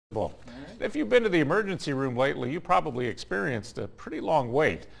Well, if you've been to the emergency room lately, you probably experienced a pretty long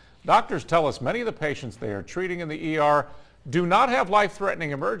wait. Doctors tell us many of the patients they are treating in the ER do not have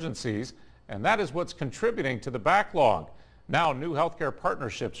life-threatening emergencies, and that is what's contributing to the backlog. Now, new healthcare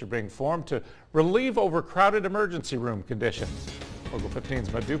partnerships are being formed to relieve overcrowded emergency room conditions. Local 15's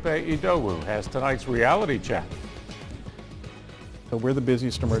Madupe Idowu has tonight's reality check. So we're the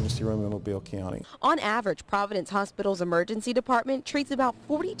busiest emergency room in Mobile County. On average, Providence Hospital's emergency department treats about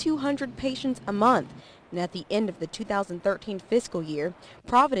 4,200 patients a month. And at the end of the 2013 fiscal year,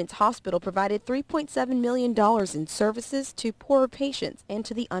 Providence Hospital provided $3.7 million in services to poorer patients and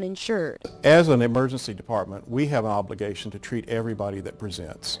to the uninsured. As an emergency department, we have an obligation to treat everybody that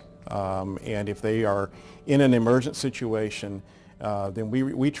presents. And if they are in an emergent situation, then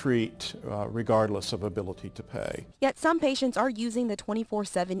we treat regardless of ability to pay. Yet some patients are using the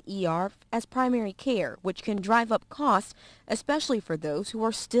 24/7 ER as primary care, which can drive up costs, especially for those who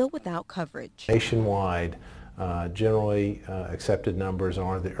are still without coverage. Nationwide, generally accepted numbers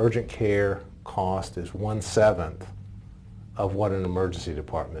are the urgent care cost is 1/7 of what an emergency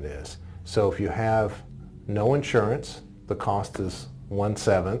department is. So if you have no insurance, the cost is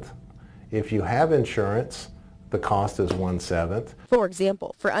 1/7. If you have insurance, the cost is 1/7. For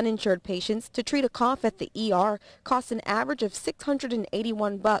example, for uninsured patients, to treat a cough at the ER costs an average of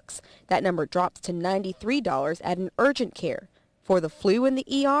 $681. That number drops to $93 at an urgent care. For the flu in the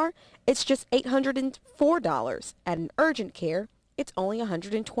ER, it's just $804. At an urgent care, it's only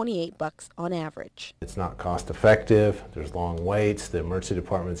 $128 on average. It's not cost effective. There's long waits. The emergency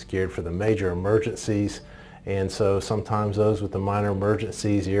department's geared for the major emergencies, and so sometimes those with the minor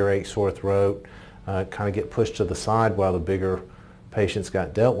emergencies, earache, sore throat, kind of get pushed to the side while the bigger patients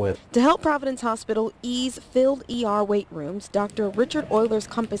got dealt with. To help Providence Hospital ease filled ER wait rooms, Dr. Richard Euler's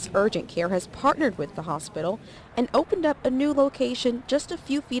Compass Urgent Care has partnered with the hospital and opened up a new location just a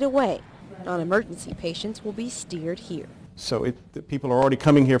few feet away. Non-emergency patients will be steered here. So people are already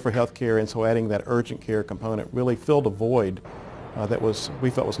coming here for health care, and so adding that urgent care component really filled a void that we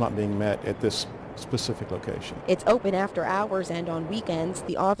felt was not being met at this specific location. It's open after hours and on weekends.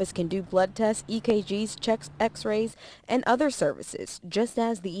 The office can do blood tests, EKGs, checks, x-rays, and other services, just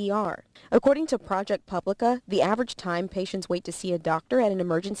as the ER. According to Project Publica, the average time patients wait to see a doctor at an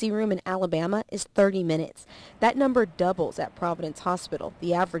emergency room in Alabama is 30 minutes. That number doubles at Providence Hospital.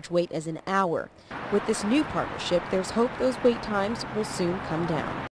 The average wait is an hour. With this new partnership, there's hope those wait times will soon come down.